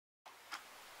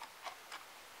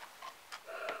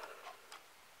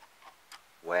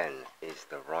when is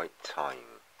the right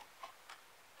time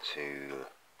to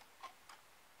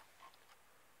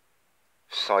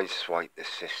sideswipe the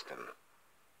system.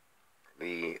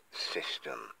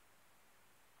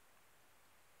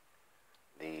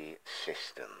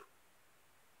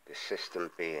 The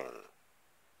system being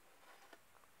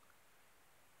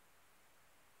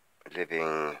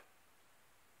living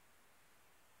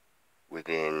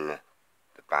within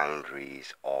the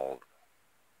boundaries of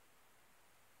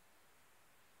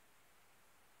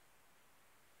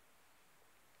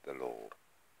the law.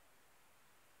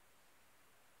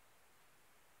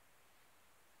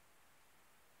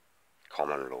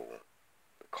 Common law,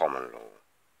 the common law.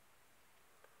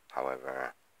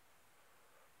 However,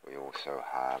 we also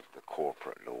have the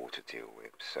corporate law to deal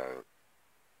with, so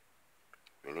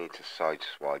we need to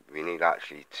sideswipe, we need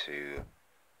actually to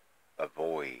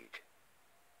avoid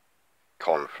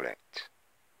conflict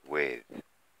with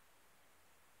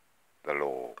the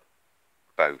law,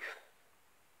 both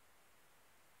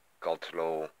God's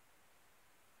law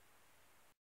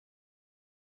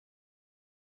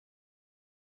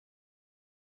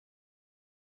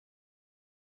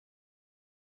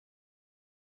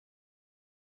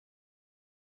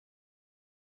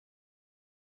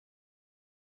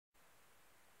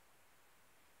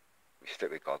we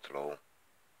stick with God's law,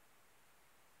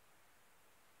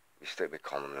 we stick with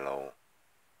common law,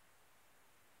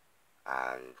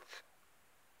 and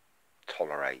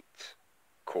tolerate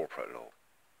corporate law.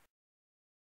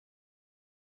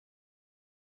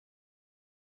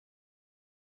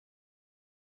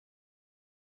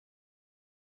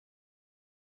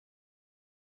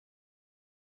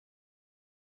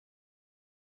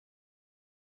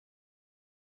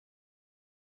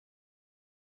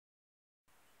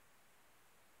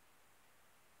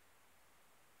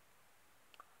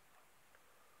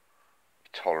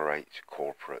 Tolerate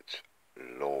corporate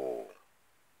law.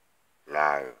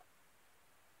 Now,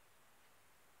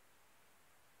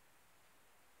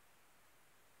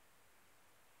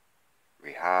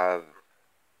 we have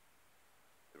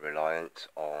the reliance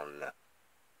on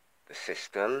the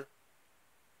system,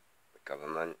 the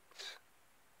government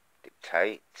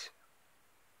dictate,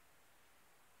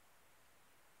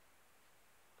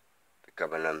 the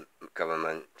government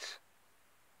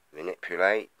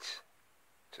manipulate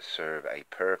to serve a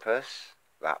purpose,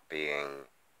 that being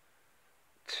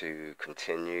to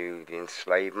continue the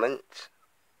enslavement.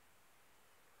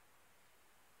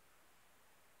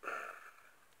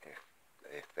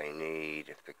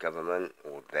 If the government,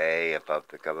 or they above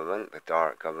the government, the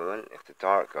dark government, if the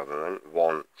dark government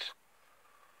want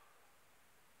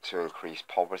to increase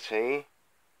poverty,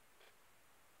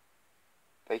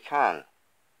 they can.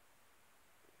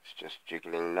 It's just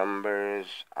jiggling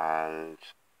numbers and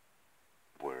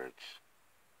words.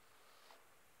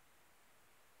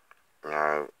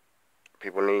 Now,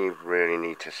 people really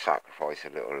need to sacrifice a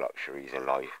little luxuries in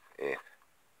life if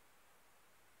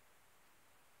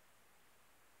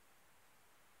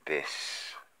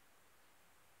this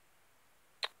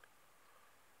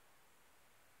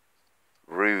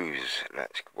ruse,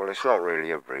 well, it's not really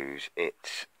a ruse,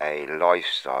 it's a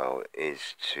lifestyle,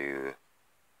 is to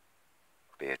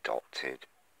be adopted.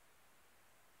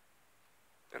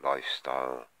 The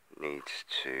lifestyle needs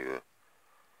to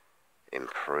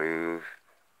improve.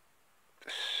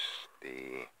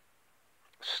 The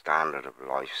standard of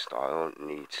lifestyle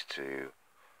needs to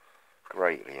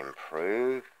greatly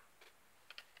improve.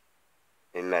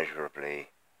 Immeasurably.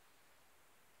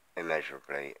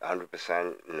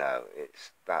 100%, no,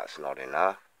 that's not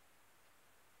enough.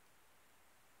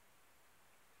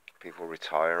 People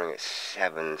retiring at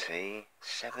 70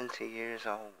 years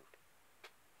old.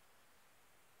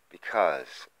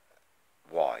 Because,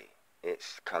 why? It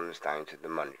comes down to the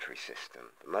monetary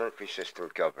system. The monetary system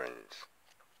governs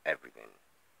everything.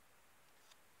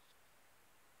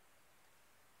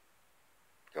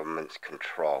 Governments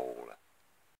control.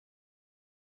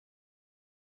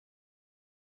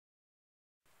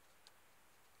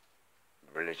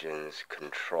 Religions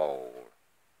control.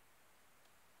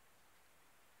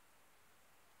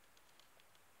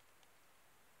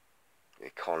 The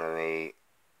economy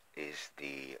is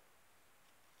the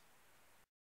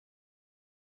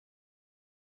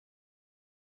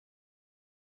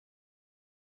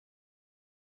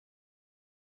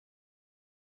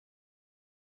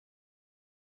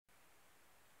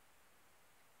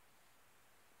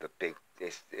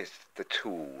it's the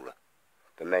tool,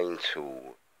 the main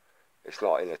tool. It's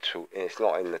not in the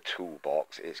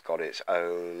toolbox, it's got its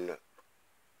own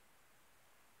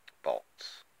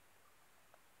box.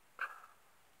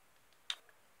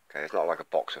 Okay, it's not like a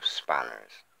box of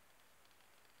spanners.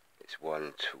 It's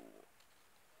one tool.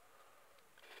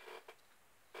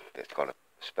 that's got a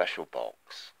special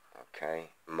box, okay?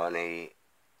 Money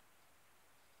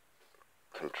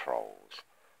controls.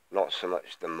 Not so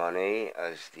much the money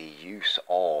as the use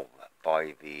of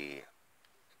by the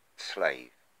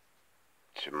slave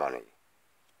to money.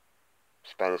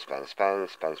 Spend, spend, spend,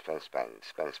 spend, spend, spend,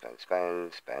 spend, spend,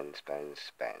 spend, spend, spend,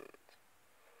 spend.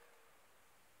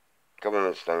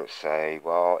 Governments don't say,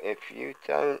 well, if you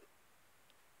don't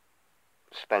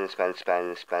spend, spend,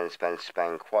 spend, spend, spend,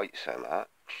 spend quite so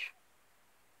much,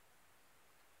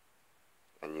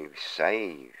 and you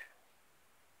save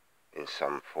in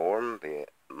some form, be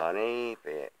it money,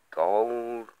 be it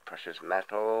gold, precious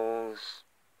metals,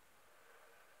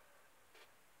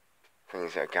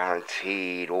 things that are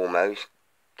guaranteed, almost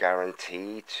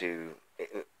guaranteed to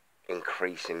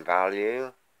increase in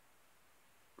value.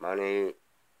 Money,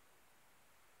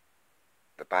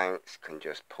 the banks can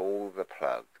just pull the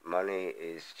plug. Money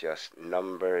is just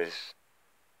numbers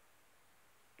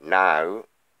now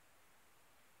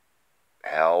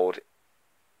held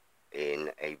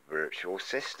in a virtual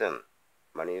system.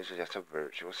 Money is just a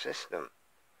virtual system.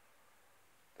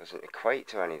 Doesn't equate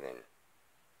to anything.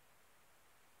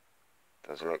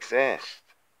 Doesn't exist.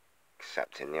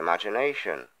 Except in the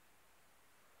imagination.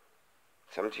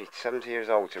 70 years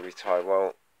old to retire,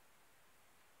 well,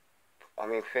 I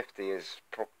mean 50 is,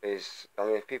 I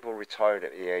mean if people retired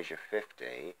at the age of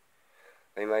 50,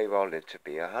 they may well live to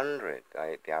be 100.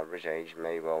 The average age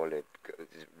may well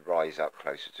rise up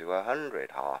closer to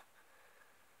 100. Half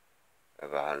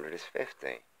of 100 is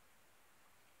 50.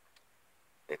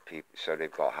 If people, so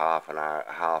they've got half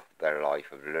their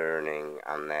life of learning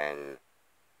and then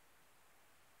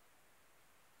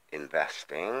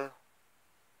investing,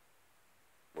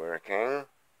 working,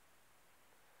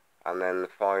 and then the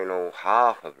final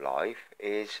half of life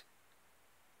is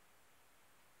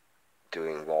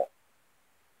doing what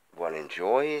one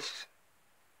enjoys.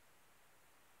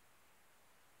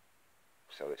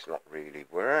 So it's not really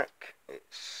work,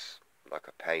 it's like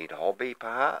a paid hobby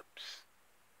perhaps.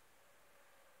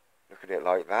 Look at it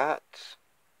like that.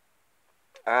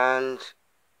 And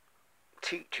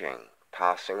teaching,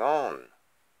 passing on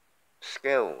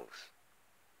skills,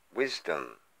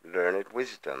 wisdom, learned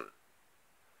wisdom,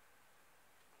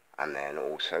 and then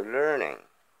also learning.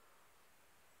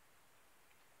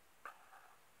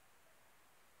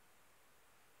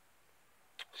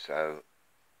 So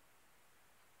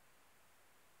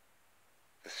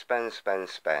the spend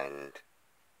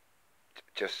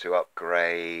just to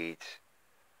upgrade.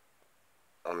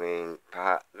 I mean,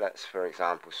 perhaps let's for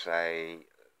example say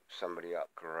somebody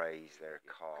upgrades their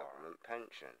car government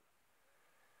pension,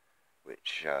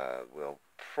 which will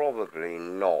probably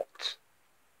not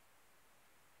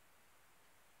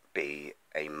be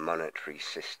a monetary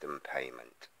system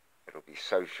payment. It'll be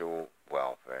social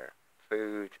welfare,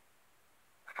 food,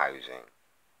 housing.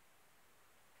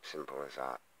 Simple as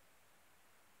that.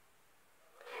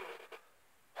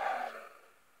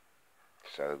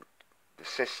 So the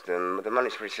system, the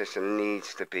monetary system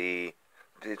needs to be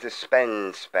the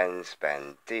spend.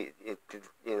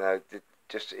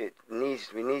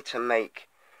 We need to make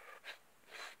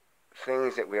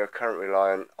things that we are currently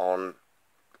relying on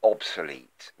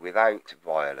obsolete without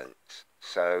violence.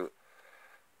 So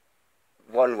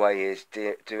one way is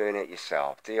doing it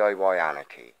yourself, DIY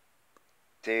anarchy.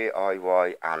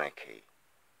 DIY anarchy.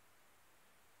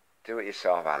 Do it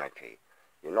yourself anarchy.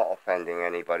 You're not offending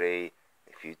anybody.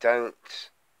 If you don't,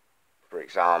 for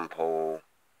example,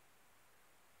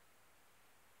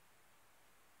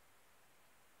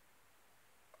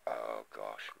 oh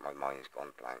gosh, my mind's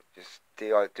gone blank. Just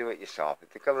do it yourself.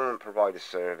 If the government provides a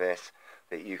service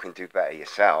that you can do better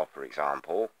yourself, for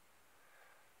example,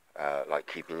 like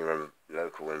keeping your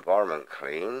local environment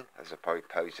clean, as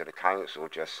opposed to the council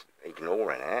just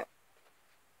ignoring it,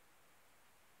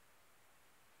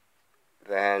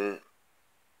 then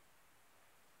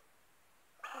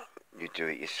you do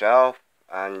it yourself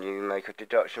and you make a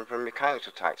deduction from your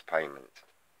council tax payment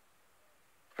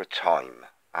for time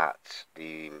at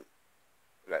the,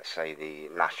 let's say the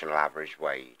national average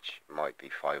wage might be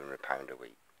 £500 a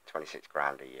week, 26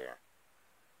 grand a year.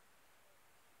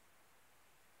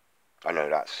 I know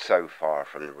that's so far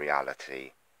from the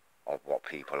reality of what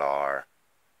people are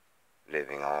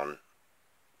living on.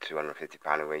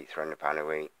 £250 a week, £300 a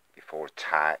week before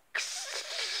tax,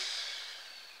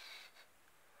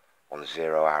 on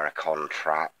 0-hour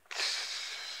contracts,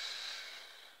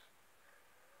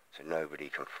 so nobody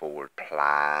can forward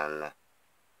plan,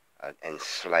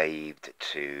 enslaved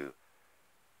to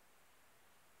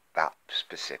that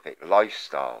specific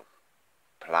lifestyle.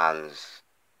 Plans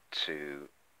to,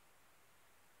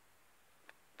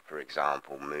 for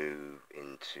example, move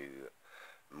into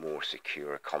more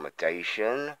secure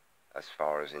accommodation as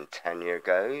far as in tenure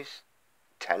goes,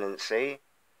 tenancy.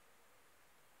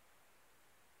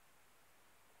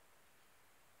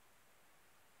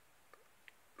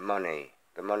 Money,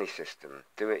 the money system,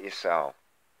 do it yourself.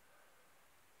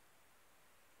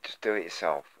 Just do it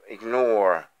yourself.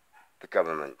 Ignore the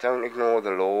government. Don't ignore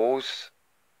the laws.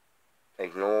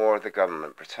 Ignore the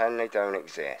government. Pretend they don't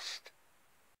exist.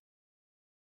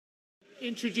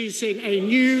 Introducing a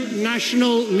new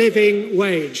national living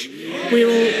wage. We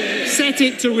will set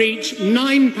it to reach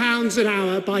 £9 an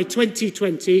hour by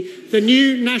 2020. The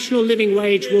new national living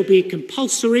wage will be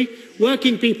compulsory.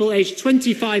 Working people aged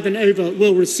 25 and over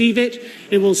will receive it.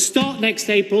 It will start next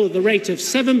April at the rate of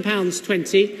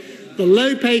 £7.20. The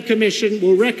Low Pay Commission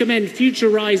will recommend future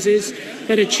rises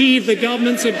that achieve the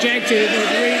government's objective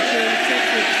of reaching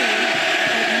 60% of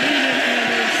median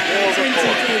earners by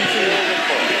 2020.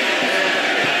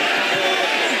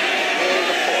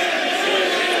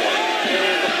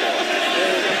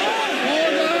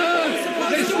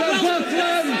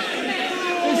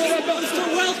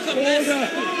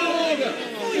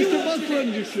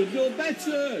 You should know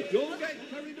better. Don't get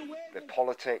carried away. The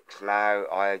politics now,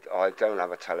 I don't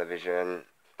have a television.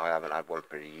 I haven't had one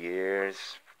for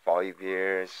years, 5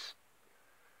 years.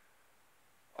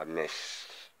 I miss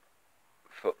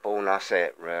football, and that's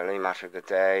it really, match of the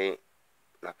day.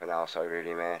 Nothing else I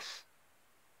really miss.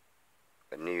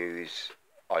 The news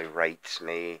irates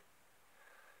me,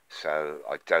 so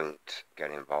I don't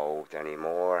get involved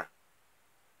anymore.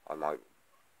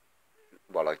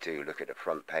 I do look at the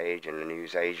front page and the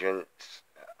news agents,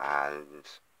 and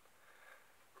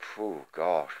oh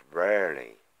gosh,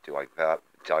 rarely do I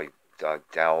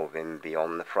delve in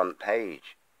beyond the front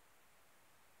page.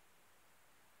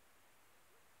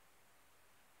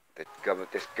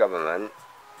 This government,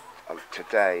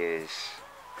 today is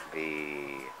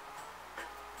I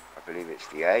believe it's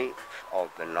the 8th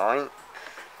of the 9th,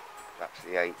 that's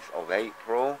the 8th of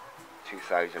April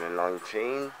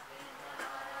 2019.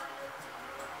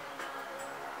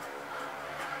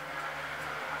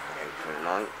 The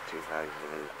 9th,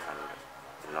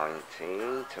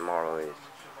 2019. Tomorrow is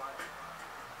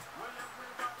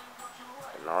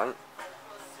the 9th.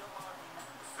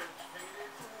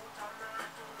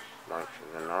 9th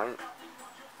of the 9th.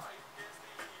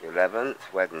 The 11th,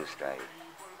 Wednesday,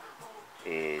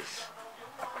 is,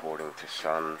 according to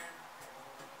some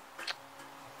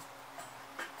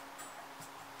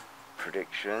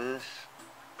predictions,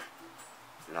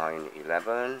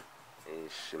 9/11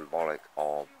 is symbolic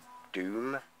of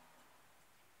doom.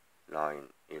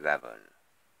 9/11.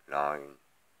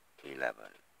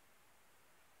 9/11.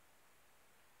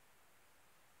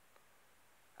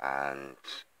 And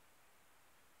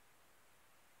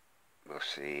we'll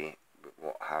see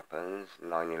what happens.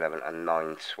 9/11 and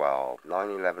 9/12.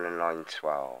 9/11 and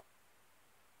 9/12.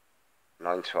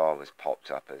 9/12 has popped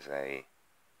up as a...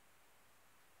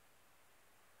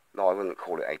 No, I wouldn't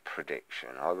call it a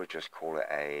prediction. I would just call it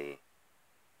a...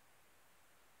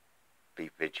 Be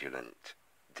vigilant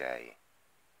day.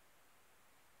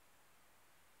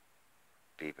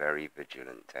 Be very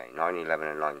vigilant day.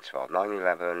 9/11 and 9/12.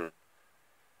 9/11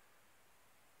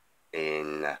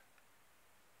 in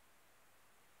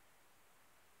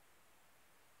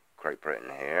Great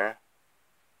Britain here,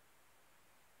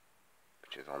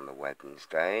 which is on the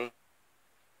Wednesday,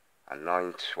 and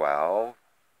 9/12.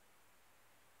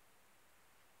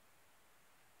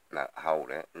 No,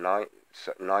 hold it.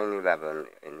 9/11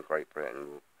 in Great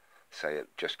Britain, say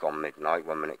it just gone midnight,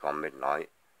 1 minute gone midnight.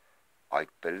 I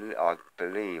believe, I'll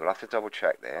have to double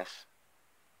check this,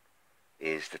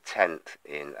 is the 10th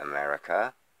in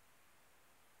America.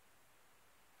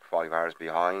 5 hours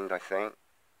behind, I think.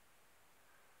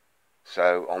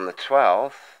 So on the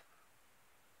 12th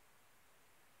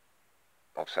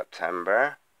of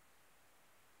September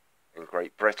in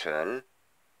Great Britain,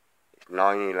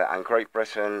 9/11, and Great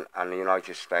Britain and the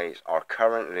United States are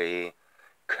currently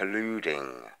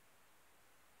colluding.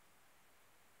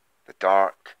 The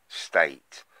dark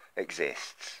state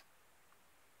exists.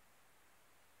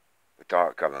 The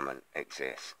dark government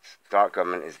exists. The dark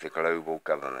government is the global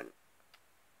government.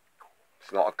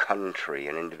 It's not a country,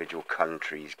 an individual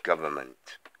country's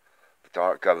government. The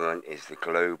dark government is the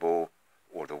global,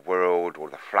 or the world, or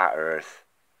the flat earth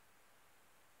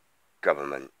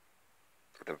government.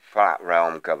 The flat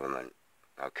realm government,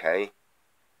 okay?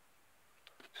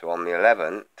 So on the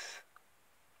 11th,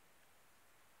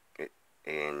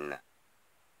 in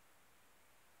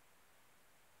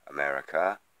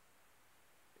America,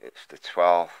 it's the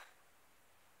 12th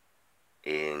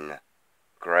in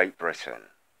Great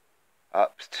Britain,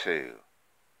 up to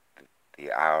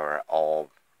the hour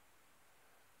of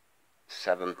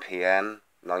 7 p.m,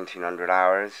 1900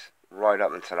 hours, right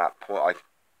up until that point.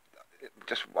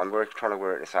 I'm trying to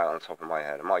work this out on the top of my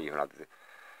head. I might even have the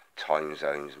time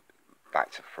zones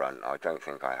back to front. I don't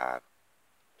think I have.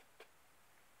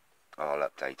 I'll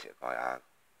update it if I have.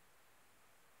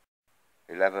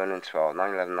 11 and 12,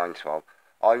 9, 11, 9, 12.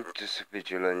 I'm just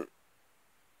vigilant.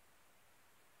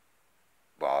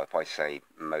 Well, if I say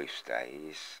most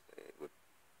days, it would,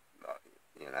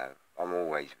 you know, I'm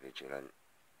always vigilant.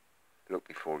 Look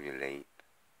before you leap.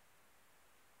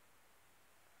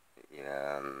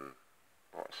 Yeah,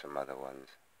 what are some other ones?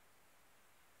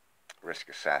 Risk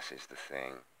assess is the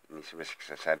thing. You need to risk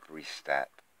assess every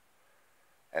step,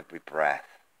 every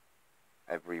breath,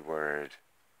 every word,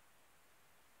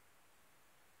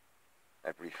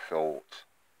 every thought,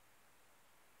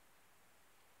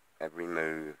 every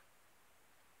move.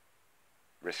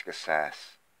 Risk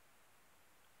assess.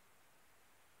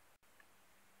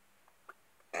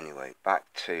 Anyway, back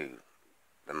to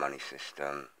the money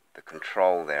system, the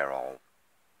control thereof,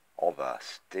 of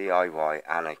us. DIY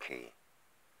anarchy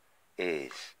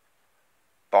is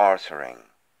bartering,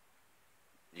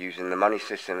 using the money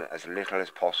system as little as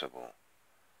possible,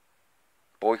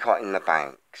 boycotting the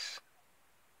banks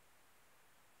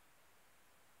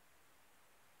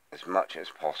as much as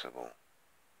possible.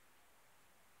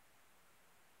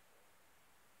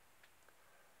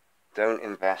 Don't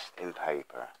invest in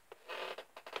paper.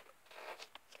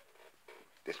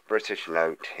 This British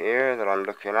note here that I'm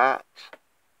looking at,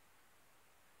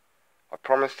 I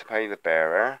promise to pay the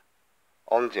bearer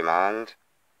on demand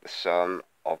the sum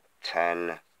of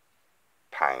 £10.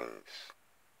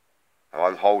 Now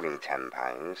I'm holding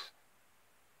 £10,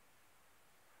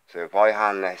 so if I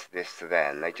hand this to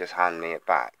them, they just hand me it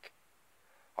back.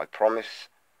 I promise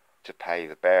to pay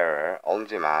the bearer on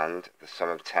demand the sum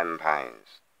of £10.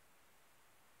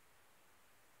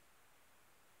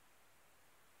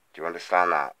 Do you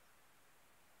understand that?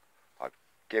 I've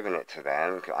given it to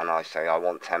them and I say I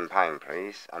want £10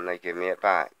 please, and they give me it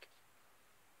back.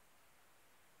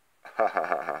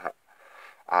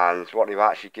 And what they've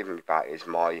actually given me back is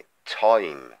my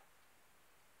time.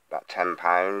 That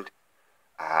 £10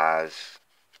 has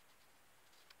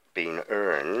been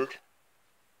earned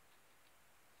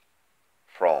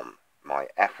from my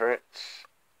efforts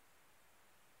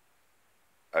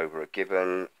over a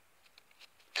given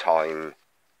time,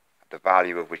 the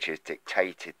value of which is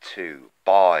dictated to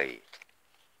by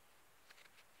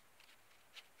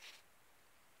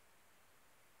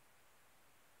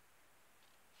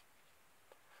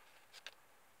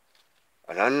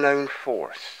an unknown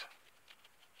force,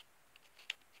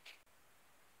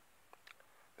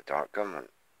 the dark government,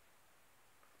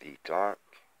 the dark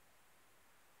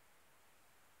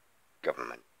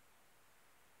government,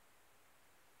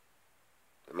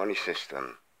 the money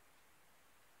system.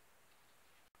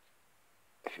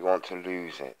 If you want to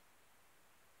lose it,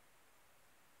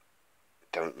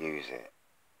 don't use it.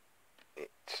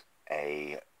 It's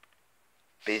a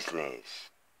business.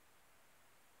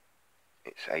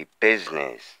 It's a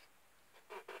business.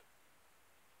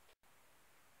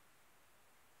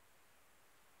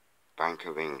 Bank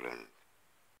of England.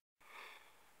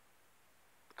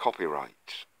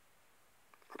 Copyright.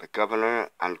 The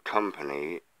Governor and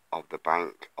Company of the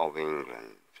Bank of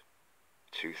England,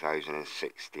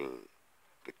 2016.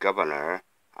 The Governor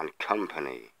and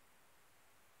Company.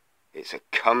 It's a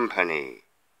company.